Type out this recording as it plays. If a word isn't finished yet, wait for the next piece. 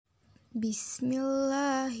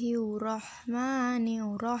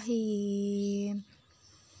Bismillahirrahmanirrahim.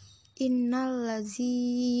 Innal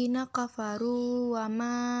ladzina kafaru wa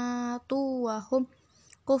matu wa hum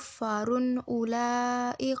kuffarun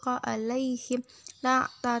ulaika alaihim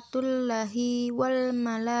la'natullahi wal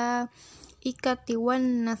malaikati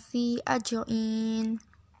wan nasi ajmain.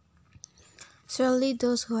 Surely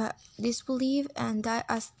those who have disbelieved and die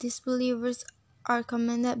as disbelievers are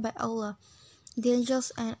commended by Allah, the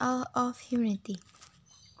angels, and all of humanity.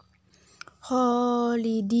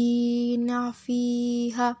 Khalidina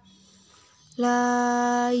fiha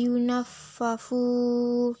la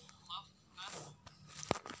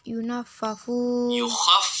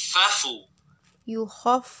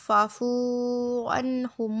yukhaffafu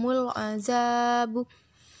anhumul azabu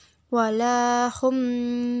wala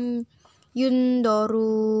hum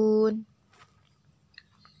yundarun.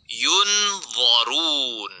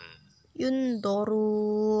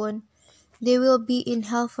 They will be in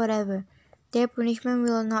hell forever. Their punishment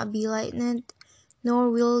will not be lightened,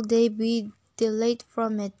 nor will they be delayed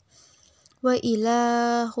from it. Wa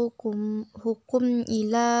ilahukum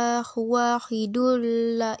ilahu wahidul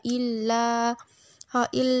la ilaha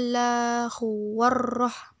illa huwar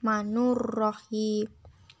rahmanur rahim.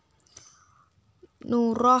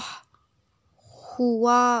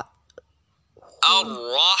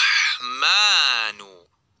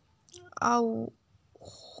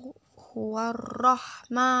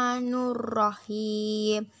 Huwar-Rahmanur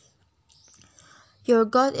Rahim. Your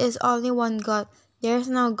God is only one God. There is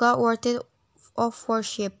no God worthy of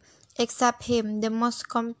worship except Him, the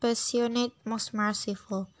most compassionate, most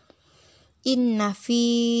merciful. Inna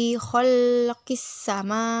fi khalqis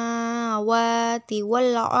samawati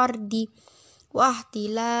wal ardi wa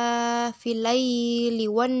ihtilafil laili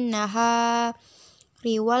wan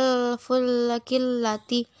nahari wal fulkil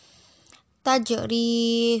lati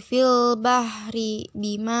tajri fil bahri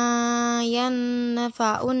bima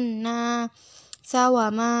yanfa'un nasa wa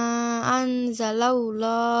ma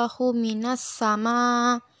anzalallahu minas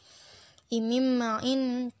sama'i min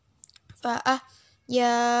ma'in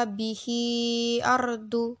fa'ahya bihi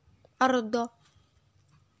arda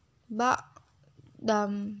ba'da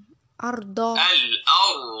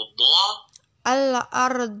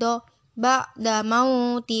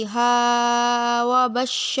mautiha wa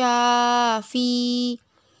basya fiha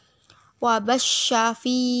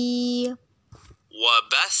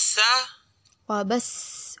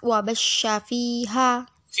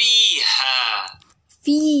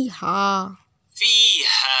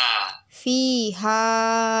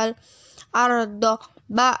arda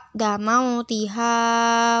ba'da mautiha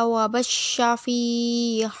wa basya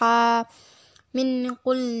fiha min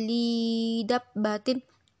kulli dabbatin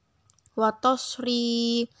wa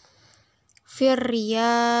tasri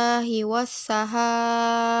firriyahi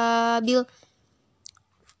wassahabil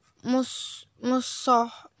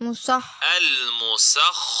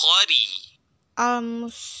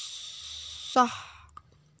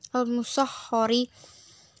al-musakhkhari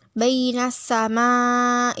bainas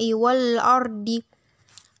sama'i wal ardi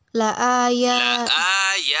la ayatin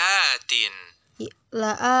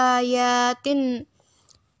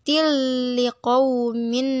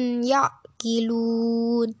liqaumin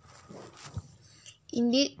ya'qilun.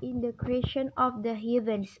 Indeed, in the creation of the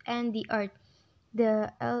heavens and the earth,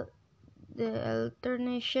 the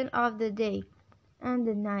alternation of the day and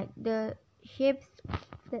the night, the ships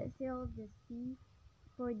that sail the sea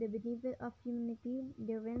for the benefit of humanity,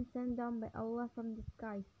 the rain sent down by Allah from the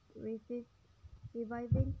skies,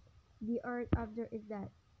 reviving the earth after its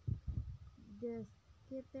death, the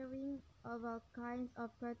scattering of all kinds of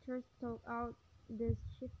creatures throughout the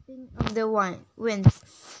shifting of the winds,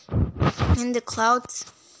 and the clouds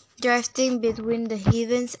drifting between the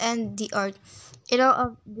heavens and the earth. All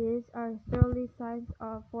of these are surely signs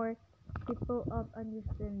for people of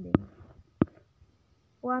understanding.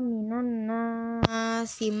 Wa minan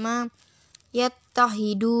nasi ma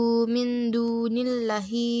yattahidu min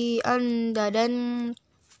dunillahi andadan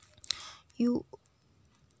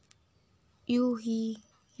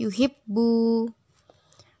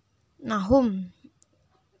yuhibbunahum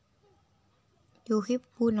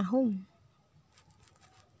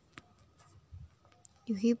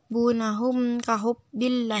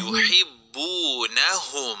kahubbillahi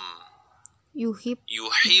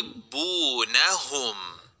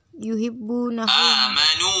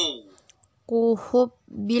amanu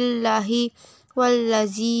kuhubbillahi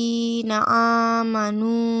wallazina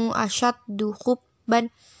amanu ashaddu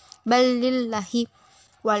hubban ballillahi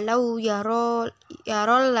walau yarol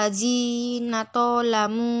lazina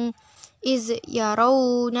tolamu iz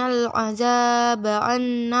yarawnal azaba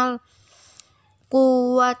annal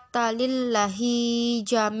quwwata lillahi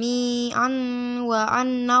jami'an wa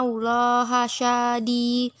anna Allaha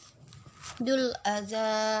syadidul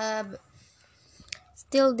azab.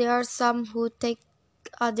 Still there are some who take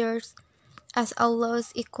others as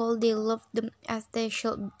Allah's equal. They love them as they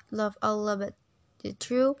should love Allah, but the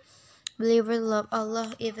true believers love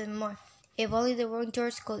Allah even more. If only the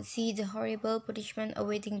wrongdoers could see the horrible punishment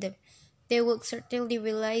awaiting them, they would certainly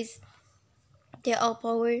realize that all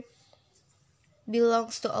power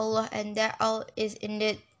belongs to Allah and that all is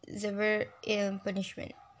indeed severe in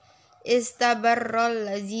punishment. Istabarral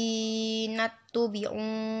lazina tubi'u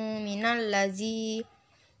minal lazina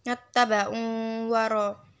taba'u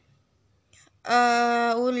wara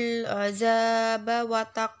azaba wa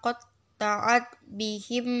taqatta'at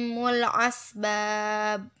bihimul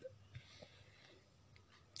asbab.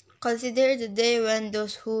 Consider the day when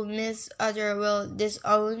those who miss other will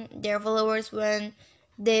disown their followers, when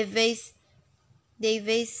they face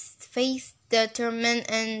the torment,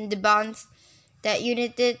 and the bonds that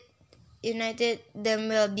united them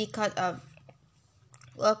will be cut off.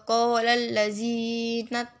 وَقَالَ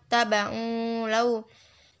الَّذِينَ اتَّبَعُوا لَوْ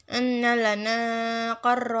أَنَّ لَنَا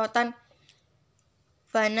قَرَّةً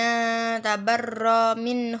فَنَتَبَرَّأَ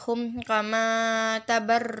مِنْهُمْ كَمَا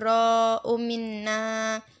تَبَرَّأُوا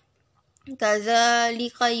مِنَّا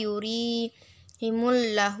كَذَلِكَ يُرِيهِمُ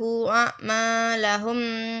اللَّهُ أَعْمَالَهُمْ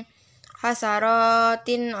حَسَرَاتٍ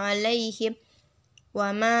عَلَيْهِمْ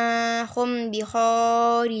وَمَا هُمْ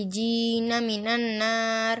بِخَارِجِينَ مِنَ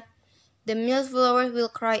النَّارِ. The male followers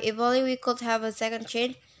will cry, if only we could have a second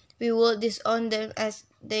chance, we will disown them as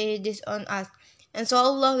they disown us. And so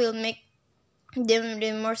Allah will make them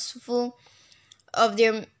remorseful of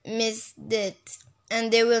their misdeeds,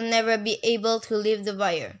 and they will never be able to leave the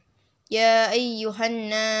fire. Ya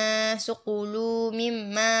ayyuhan nasu qulu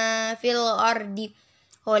mimma fil ardi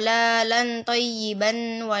halalan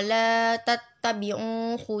tayyiban wa la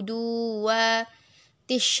tattabi'u khuduwati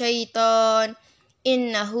syaitan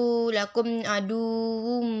innahu lakum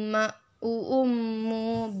aduwwum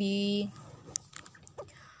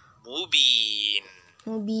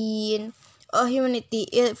mubin. O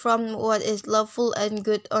humanity, eat from what is lawful and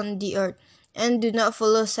good on the earth, and do not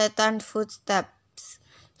follow Satan's footsteps.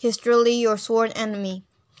 He is truly your sworn enemy.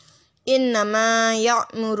 Innama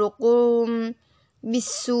ya'murukum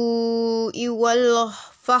bis-su'i wal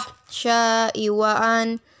fahsya'i wa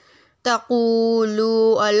an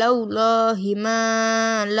taqulu 'alallahi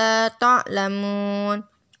ma la ta'lamun.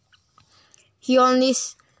 He only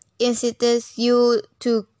incites you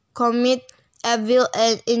to commit evil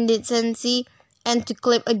and indecency, and to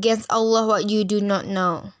claim against Allah what you do not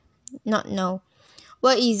know.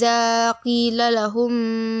 Wa iza qila lahum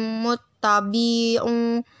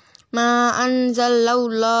muttabi'u ma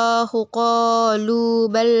anzalallahu qalu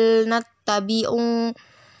bal nattabi'u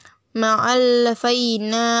ma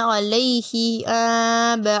alfayna alayhi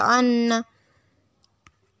aba'ana.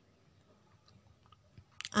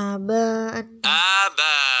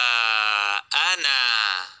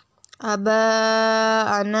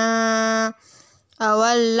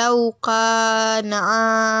 Awalau kana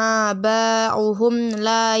aba'uhum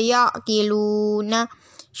la ya'qiluna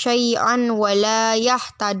syai'an wa la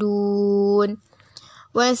yahtadun.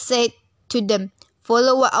 When said to them,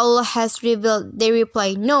 follow what Allah has revealed, they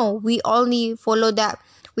reply, no, we only follow that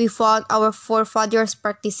we found our forefathers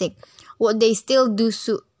practicing. Would they still do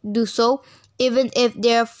so, even if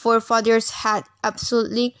their forefathers had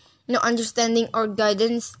absolutely no understanding or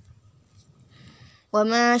guidance?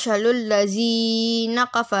 وَمَثَلُ الَّذِينَ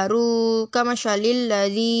كَفَرُوا كَمَثَلِ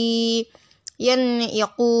الَّذِي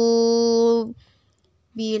يَنْعِقُ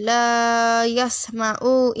بِلَا يَسْمَعُ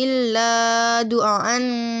إِلَّا دُعاءً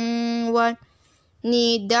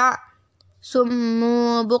وَنِدَاءً صُمٌّ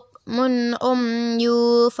بُكْمٌ عُمْيٌ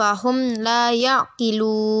فَهُمْ لَا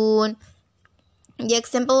يَعْقِلُونَ. The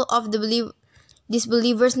example of the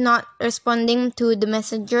disbelievers not responding to the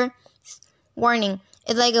messenger's warning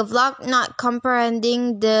is like a flock not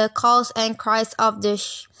comprehending the calls and cries of the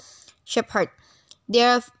shepherd. They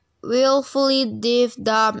are willfully deaf,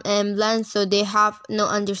 dumb, and blind, so they have no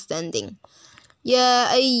understanding. Ya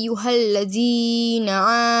ayyuhallazina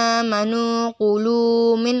amanu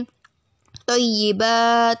qulu min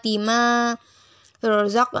tayyibati ma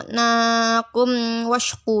razaqnakum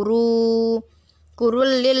washkuru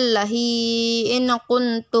lillahi in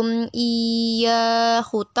kuntum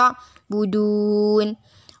iyyahu ta'budun.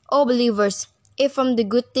 O believers, eat from the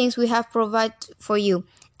good things we have provided for you,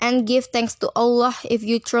 and give thanks to Allah if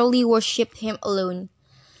you truly worship Him alone.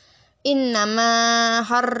 Innama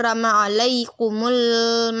harrama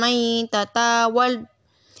alaykumul maytata wad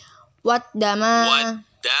dama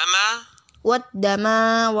والدم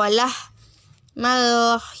ولحم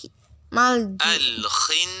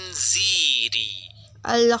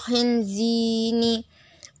الخنزير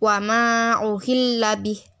وما أهل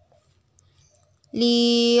به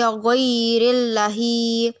لغير الله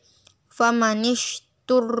فمن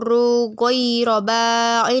اضطر غير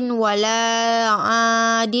باغ ولا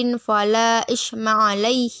عاد فلا إثم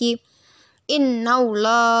عليه إن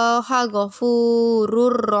الله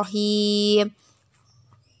غفور رحيم.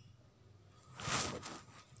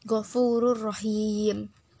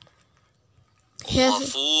 He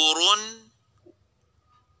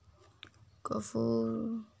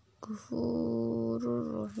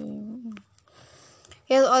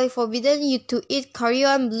has only forbidden you to eat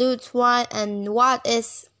carrion, blood, swine, and what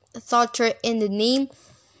is slaughtered in the name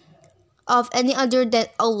of any other than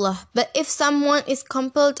Allah. But if someone is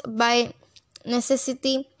compelled by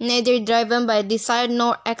necessity, neither driven by desire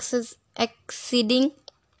nor exceeding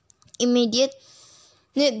immediate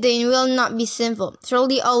need, they will not be sinful.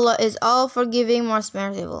 Surely Allah is all forgiving, most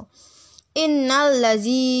merciful. Innal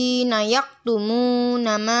ladzina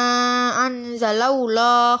yaktumuna ma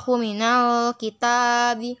anzalallahu minal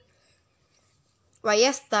kitabi wa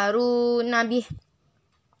yastaruna bih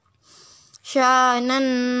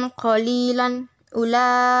syanan qalilan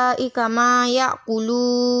ulaika ma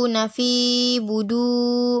ya'kuluna fi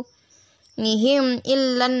budunihim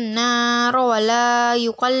illan nar wa la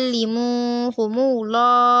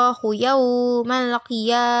yukallimuhumullahu yawmal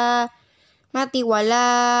qiyamah mati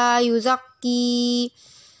wala yuzakkihim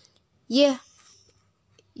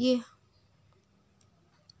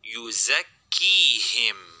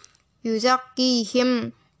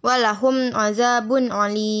walahum azabun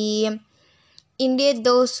alim. Indeed,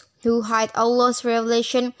 those who hide Allah's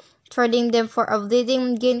revelation, trading them for a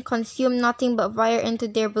fleeting gain, consume nothing but fire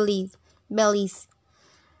into their bellies.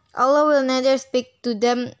 Allah will neither speak to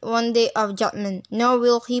them one day of judgment, nor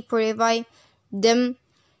will He purify them,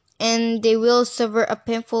 and they will suffer a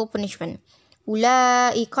painful punishment.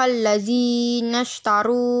 Ulaika allazina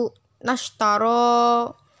ishtaru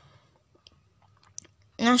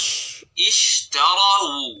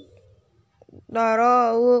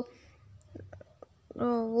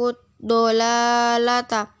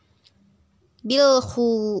dolalata bil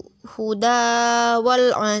huda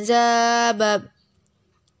wal azab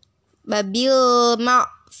bil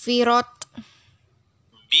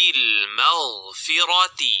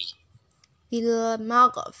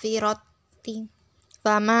maghfirati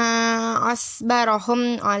fama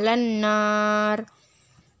asbarahum alan nar.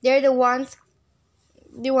 They're the ones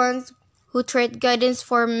who trade guidance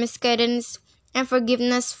for misguidance and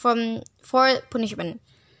forgiveness for punishment.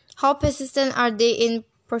 How persistent are they in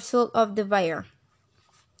pursuit of the fire?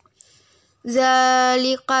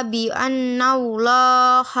 Zalika bi anna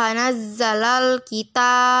Allaha nazzalal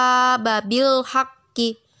kitaba bil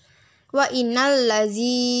haqqi wa innal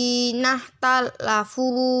ladzina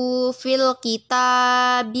ikhtalafu fil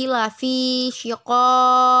kitabi lafi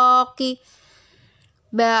shiqaqi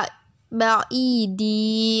ba'id.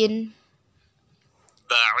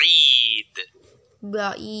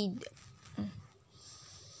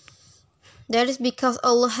 That is because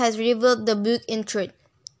Allah has revealed the book in truth,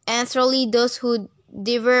 and truly those who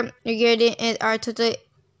differ regarding it are totally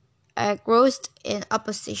engrossed in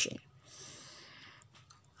opposition.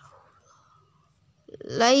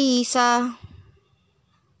 Laisa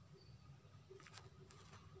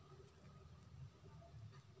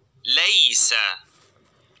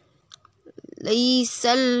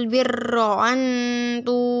al-birra an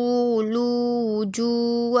tulu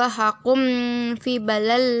wujuhakum fi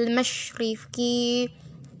balal masyriqi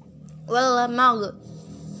wal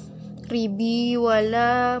maghribi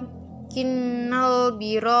walakinnal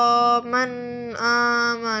birra man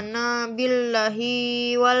amana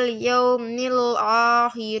billahi wal yawmil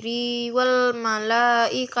akhiri wal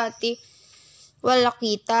malaikati wal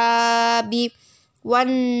kitabi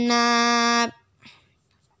wan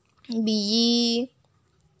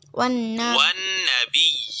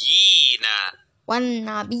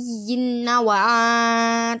nabiyina wa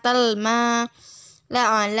atal ma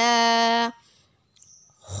la'ala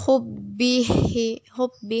hubbihi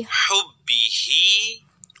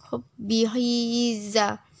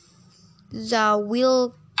zawil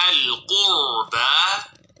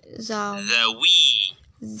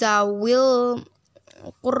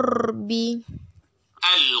qurbi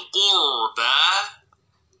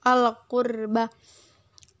al-qurba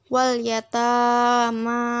wal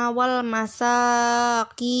yatama wal masakina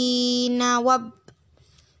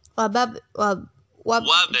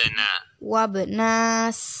wabna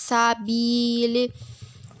sabili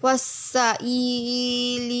wasailina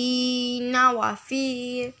wa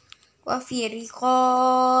fi wa fi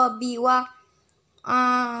riqabi wa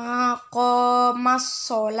aqamas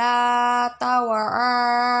sholata wa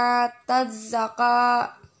ataz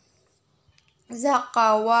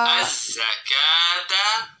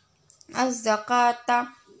zakata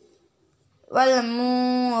wal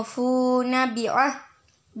mufuna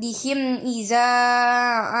bi'ahdihim iza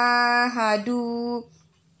ahadu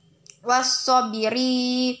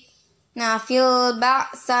was-sabiri nafil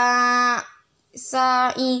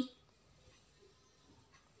sa'i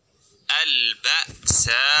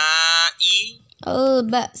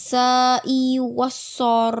al-ba'sa'i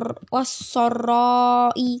was-sarra'i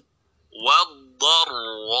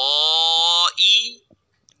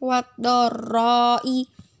wad-dharra'i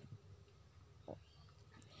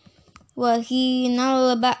wa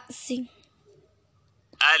hinal ba'si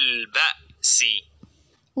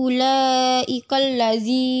ulaikal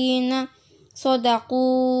ladzina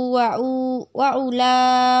sadaqu wa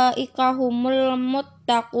ulaika humul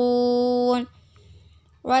muttaqun.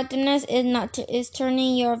 Righteousness is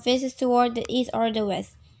turning your faces toward the east or the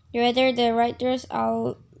west. Rather, the righteous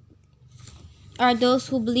are those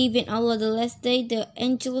who believe in Allah, the last day, the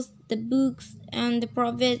angels, the books, and the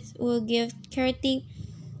prophets will give charity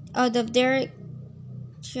out of their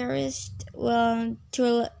cherished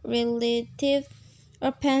to relative,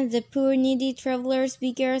 orphans, the poor, needy, travelers,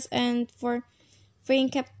 beggars, and for freeing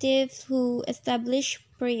captives who establish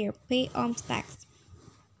prayer, pay alms tax,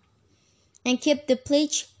 and keep the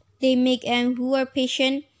pledge they make, and who are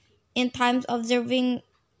patient in times of observing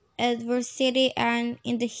adversity and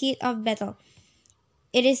in the heat of battle.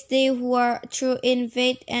 It is they who are true in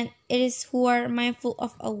faith, and it is who are mindful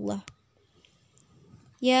of Allah.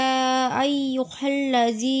 يا أيها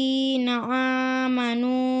الذين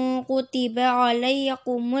آمنوا كتب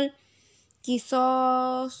عليكم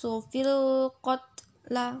القصاص في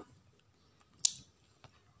القتلى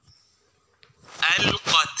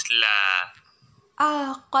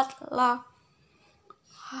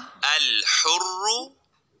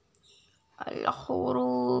الحر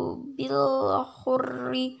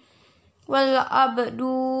بالحر والعبد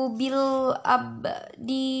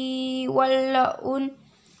بالعبد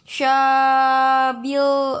والأنثى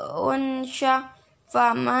بالأنثى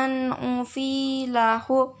فمن عفي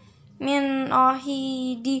له من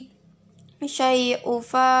أخيه شيء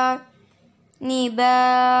فاتباع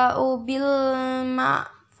بالمعروف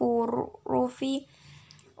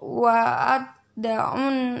وأداء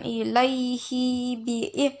إليه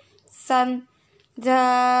بإحسان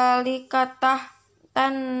ذلك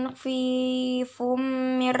تخفيف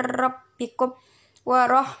من ربكم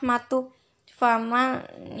ورحمة فمن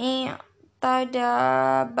اعتدى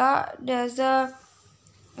بعد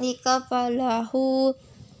ذلك فله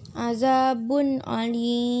عذاب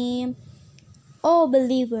أليم. O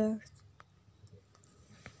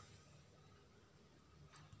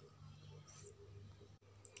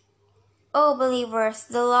believers,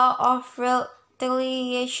 the law of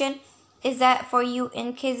retaliation is that for you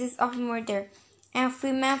in cases of murder, and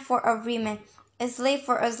free man for a free man, a slave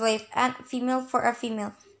for a slave, and female for a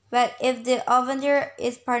female. But if the offender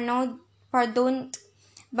is pardoned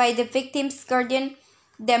by the victim's guardian,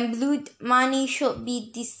 then blood money should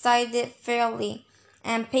be decided fairly,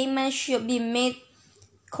 and payment should be made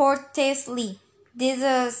courteously. This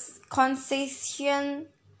is concession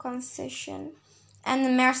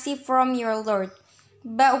and mercy from your Lord.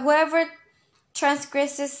 But whoever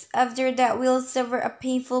transgresses after that will suffer a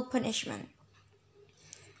painful punishment.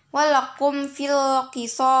 Walakum fil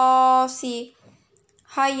qisasi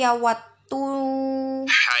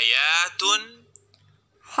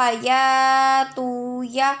hayatu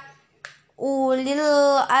ya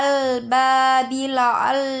ulil albabi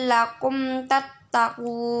la'allakum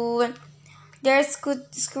tattaqun. There's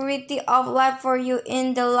security of life for you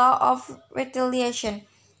in the law of retaliation,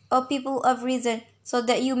 O people of reason, so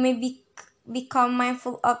that you may become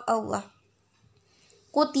mindful of Allah.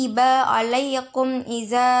 Kutiba alaykum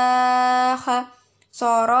iza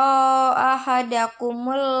sara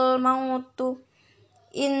ahadakumul mautu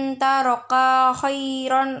in taraka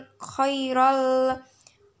khairal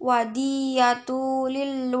wadiyatu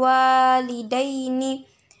lil walidaini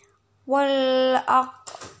wal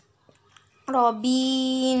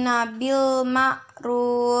aqrabina bil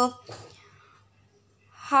ma'ruf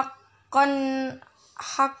haqqan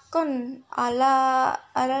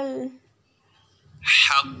alal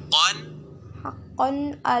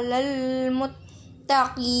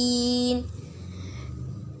muttaqin.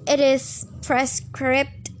 It is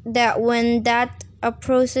prescribed that when that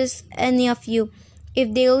approaches any of you,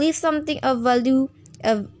 if they leave something of value,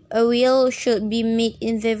 a will should be made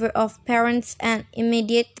in favor of parents and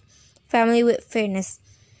immediate family with fairness.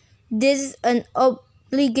 This is an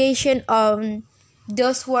obligation on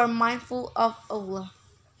those who are mindful of Allah.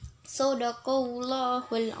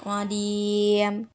 Sadaqallahul Azim.